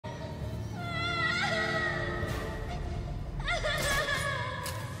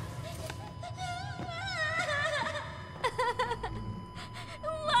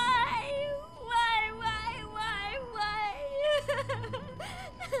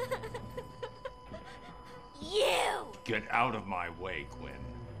Get out of my way, Quinn.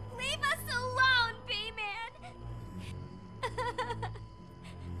 Leave us alone, B-Man!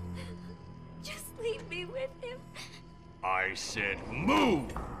 Just leave me with him. I said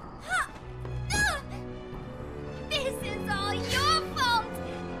move! This is all your fault!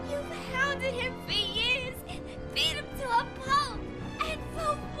 You've hounded him for years, beat him to a pulp, and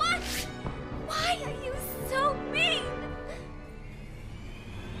for what? Why are you so mean?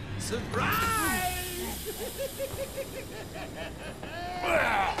 Surprise!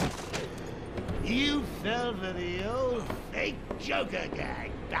 You fell for the old fake Joker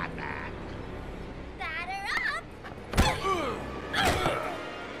gag, Batman. Batter up!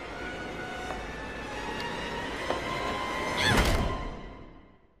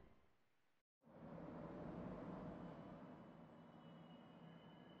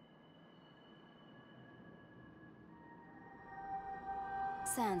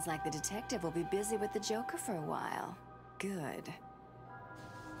 Sounds like the detective will be busy with the Joker for a while. Good.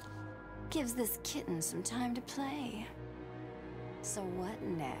 Gives this kitten some time to play. So what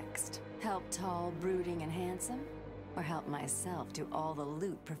next? Help tall, brooding, and handsome? Or help myself to all the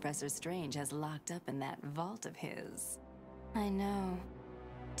loot Professor Strange has locked up in that vault of his? I know.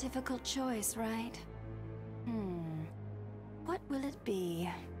 Difficult choice, right? What will it be?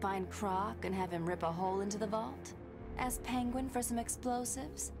 Find Croc and have him rip a hole into the vault? Ask Penguin for some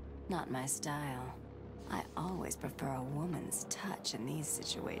explosives? Not my style. I always prefer a woman's touch in these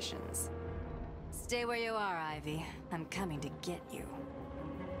situations. Stay where you are, Ivy. I'm coming to get you.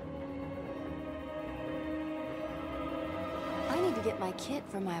 I need to get my kit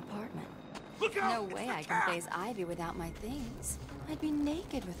from my apartment. Look out! No way I can face Ivy without my things. I'd be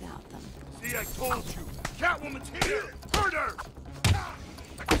naked without them. See, I told you! Catwoman's here! Hurt her!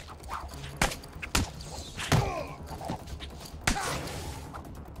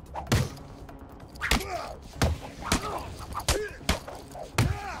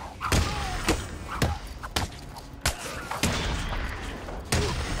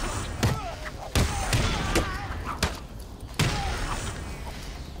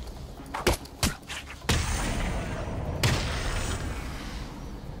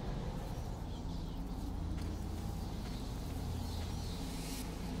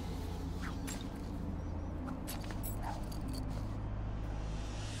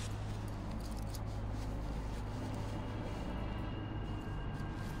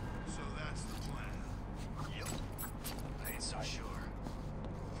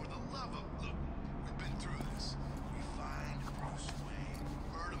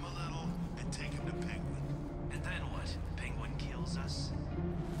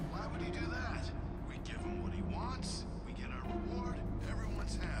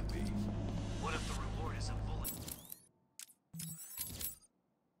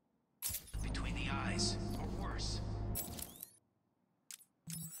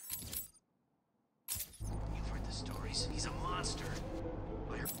 He's a monster.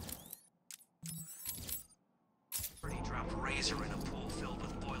 I heard he dropped Razor in a pool filled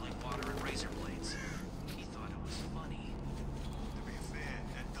with boiling water and razor blades. He thought it was funny. To be fair,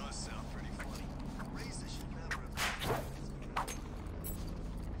 that does sound pretty funny. Razor should never have...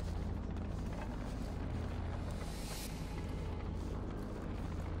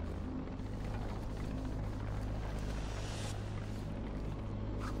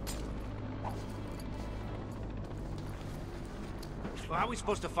 Well, how are we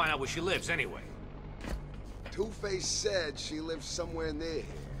supposed to find out where she lives, anyway? Two-Face said she lives somewhere near here.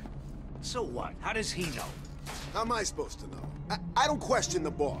 So what? How does he know? How am I supposed to know? I don't question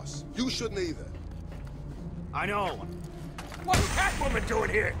the boss. You shouldn't either. I know. What's Catwoman doing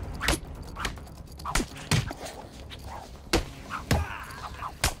here?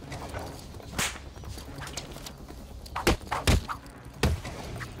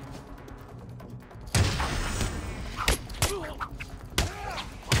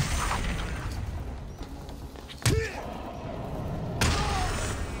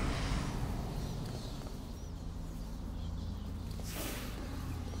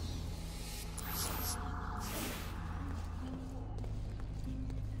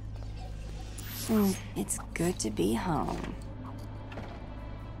 It's good to be home.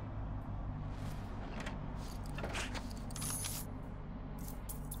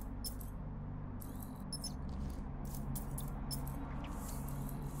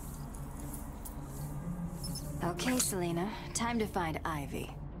 Okay, Selena, time to find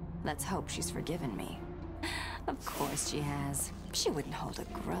Ivy. Let's hope she's forgiven me. Of course she has. She wouldn't hold a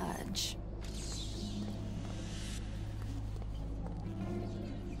grudge.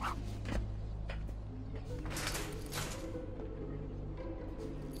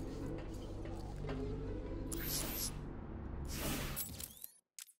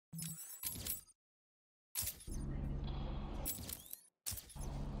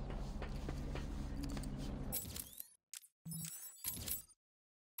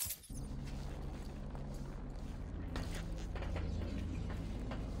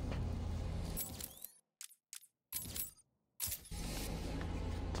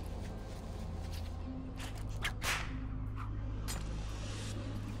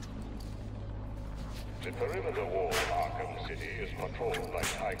 The perimeter wall of Arkham City is patrolled by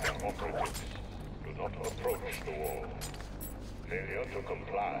Tiger operatives. Do not approach the wall. Failure to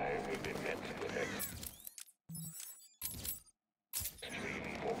comply will be met with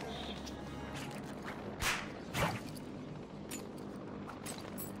extreme force.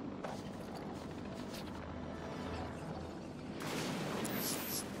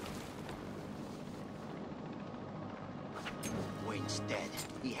 Wayne's dead.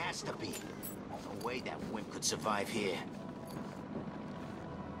 He has to be. No way that wimp could survive here.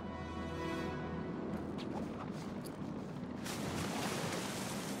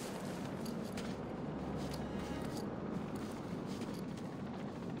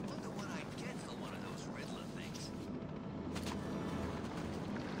 Wonder what I'd get for one of those Riddler things.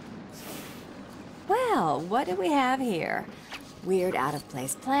 Well, what do we have here? Weird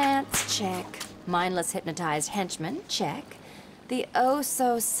out-of-place plants, check. Mindless hypnotized henchmen, check. The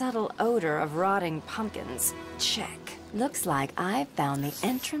oh-so-subtle odor of rotting pumpkins, check. Looks like I've found the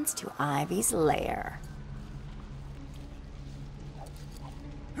entrance to Ivy's lair.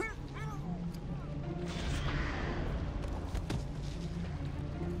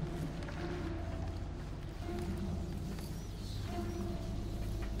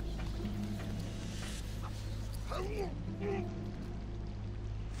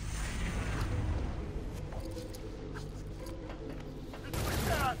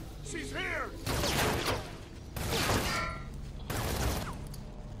 She's here!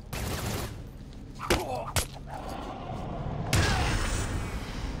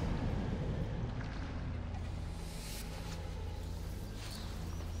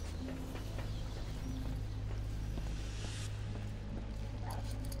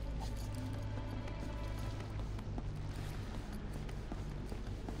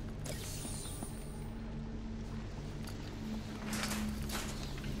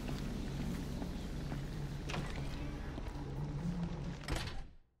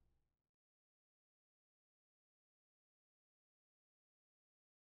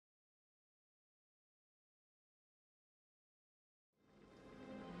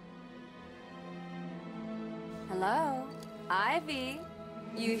 Hello? Ivy?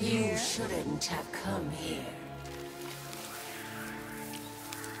 You here? You shouldn't have come here.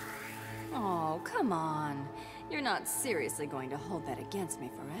 Oh, come on. You're not seriously going to hold that against me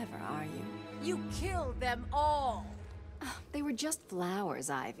forever, are you? You killed them all! They were just flowers,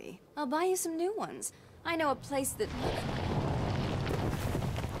 Ivy. I'll buy you some new ones. I know a place that...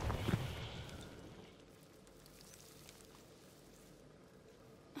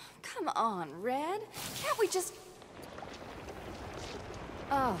 Come on, Red. Can't we just...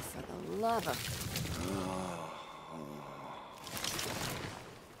 Oh, for the love of...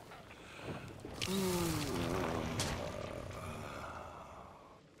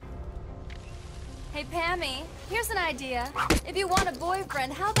 Hey, Pammy, here's an idea. If you want a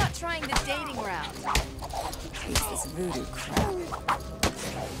boyfriend, how about trying the dating route? Taste this voodoo crap.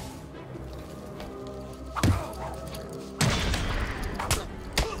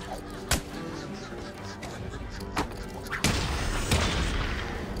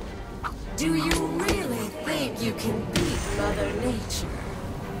 Do you really think you can beat Mother Nature?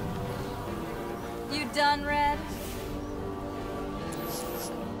 You done, Red?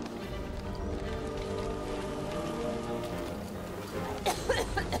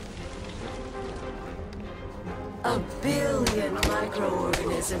 A billion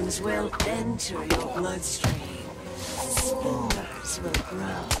microorganisms will enter your bloodstream. Spores will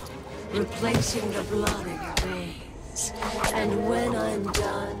grow, replacing the blood in your veins. And when I'm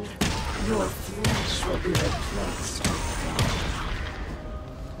done, your flesh will be replaced with bone.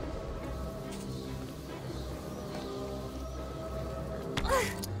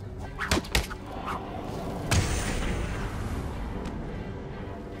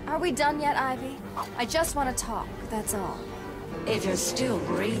 Are we done yet, Ivy? I just want to talk, that's all. If you're still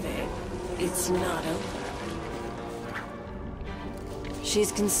breathing, it's not over.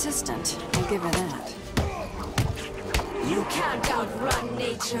 She's consistent, I'll give her that. You can't outrun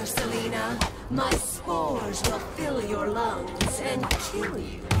nature, Selena. My spores will fill your lungs and kill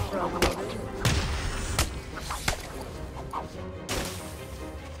you from within.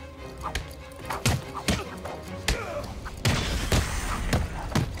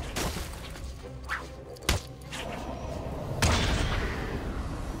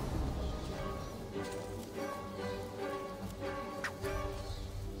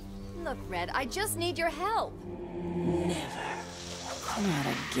 Look, Red, I just need your help. Never. Not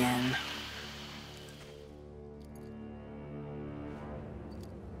again.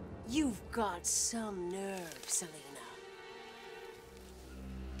 You've got some nerve, Selena.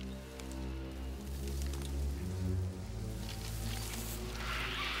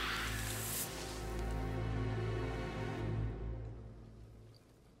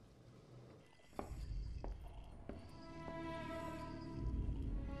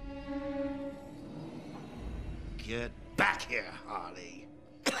 Get back here, Harley.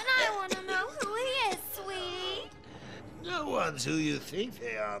 But I want to know who he is, sweetie. No one's who you think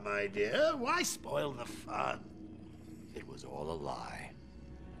they are, my dear. Why spoil the fun? It was all a lie.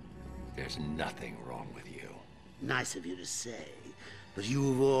 There's nothing wrong with you. Nice of you to say, but you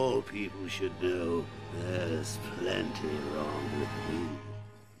of all people should know there's plenty wrong with me.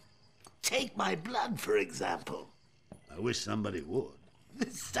 Take my blood, for example. I wish somebody would.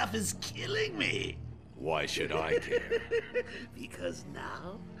 This stuff is killing me. Why should I care? Because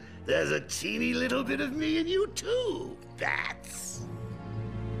now, there's a teeny little bit of me in you too, Bats.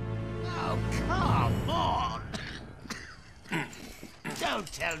 Oh, come on.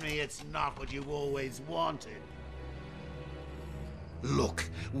 Don't tell me it's not what you've always wanted. Look,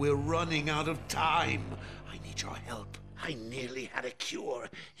 we're running out of time. I need your help. I nearly had a cure.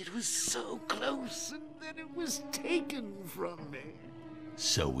 It was so close, and then it was taken from me.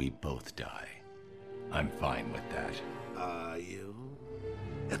 So we both die. I'm fine with that. Are you?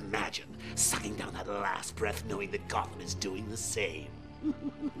 Imagine sucking down that last breath knowing that Gotham is doing the same.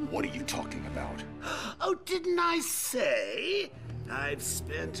 What are you talking about? Oh, didn't I say? I've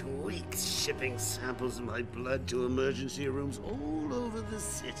spent weeks shipping samples of my blood to emergency rooms all over the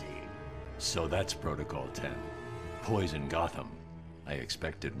city. So that's Protocol 10. Poison Gotham. I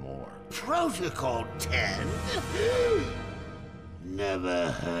expected more. Protocol 10?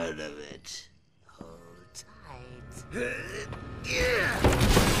 Never heard of it. Hold tight.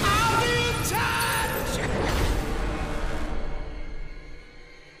 Out in touch!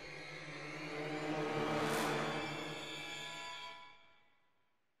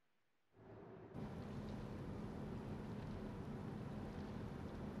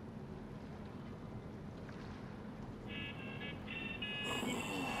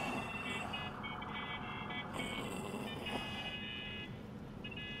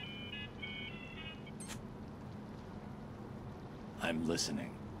 I'm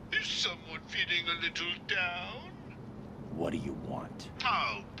listening. Is someone feeling a little down? What do you want?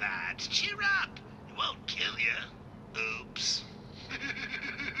 Oh, Bat, cheer up. It won't kill you. Oops.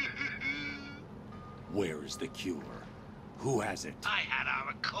 Where is the cure? Who has it? I had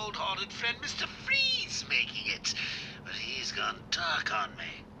our cold-hearted friend Mr. Freeze making it, but he's gone dark on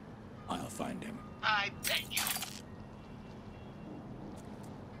me. I'll find him. I bet you.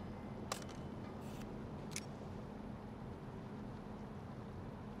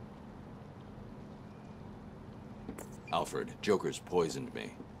 Alfred, Joker's poisoned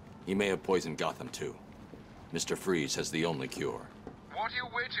me. He may have poisoned Gotham too. Mr. Freeze has the only cure. What are you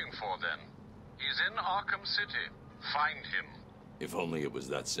waiting for then? He's in Arkham City. Find him. If only it was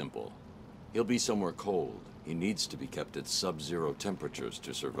that simple. He'll be somewhere cold. He needs to be kept at sub-zero temperatures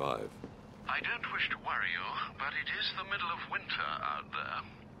to survive. I don't wish to worry you, but it is the middle of winter out there.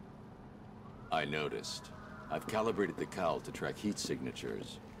 I noticed. I've calibrated the cowl to track heat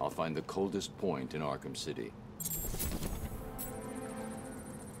signatures. I'll find the coldest point in Arkham City.